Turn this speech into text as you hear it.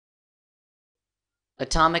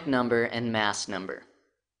Atomic number and mass number.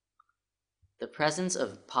 The presence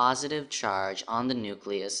of positive charge on the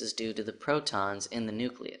nucleus is due to the protons in the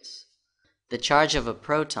nucleus. The charge of a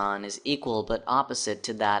proton is equal but opposite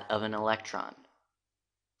to that of an electron.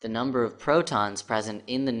 The number of protons present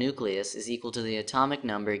in the nucleus is equal to the atomic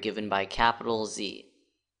number given by capital Z.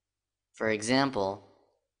 For example,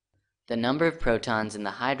 the number of protons in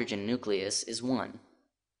the hydrogen nucleus is 1.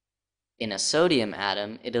 In a sodium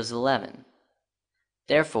atom, it is 11.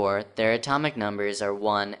 Therefore, their atomic numbers are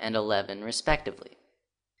 1 and 11 respectively.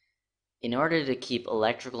 In order to keep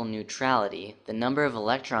electrical neutrality, the number of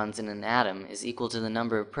electrons in an atom is equal to the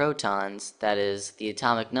number of protons, that is, the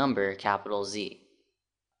atomic number, capital Z.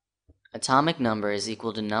 Atomic number is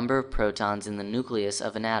equal to number of protons in the nucleus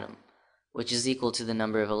of an atom, which is equal to the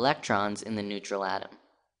number of electrons in the neutral atom.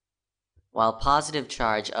 While positive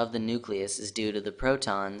charge of the nucleus is due to the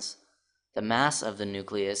protons, the mass of the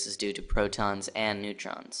nucleus is due to protons and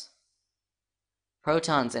neutrons.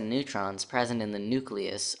 Protons and neutrons present in the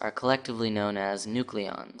nucleus are collectively known as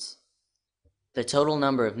nucleons. The total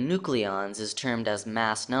number of nucleons is termed as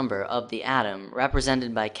mass number of the atom,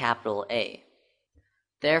 represented by capital A.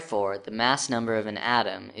 Therefore, the mass number of an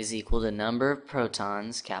atom is equal to the number of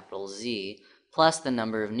protons, capital Z, plus the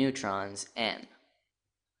number of neutrons, n.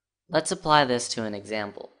 Let's apply this to an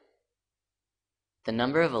example. The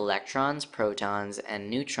number of electrons, protons, and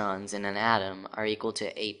neutrons in an atom are equal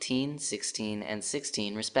to 18, 16, and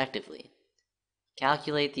 16 respectively.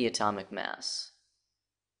 Calculate the atomic mass.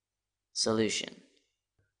 Solution.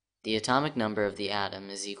 The atomic number of the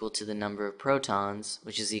atom is equal to the number of protons,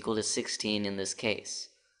 which is equal to 16 in this case.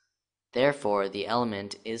 Therefore, the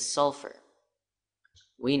element is sulfur.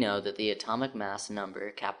 We know that the atomic mass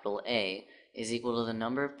number, capital A, is equal to the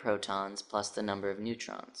number of protons plus the number of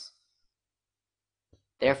neutrons.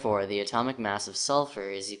 Therefore, the atomic mass of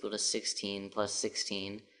sulfur is equal to 16 plus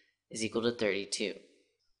 16 is equal to 32.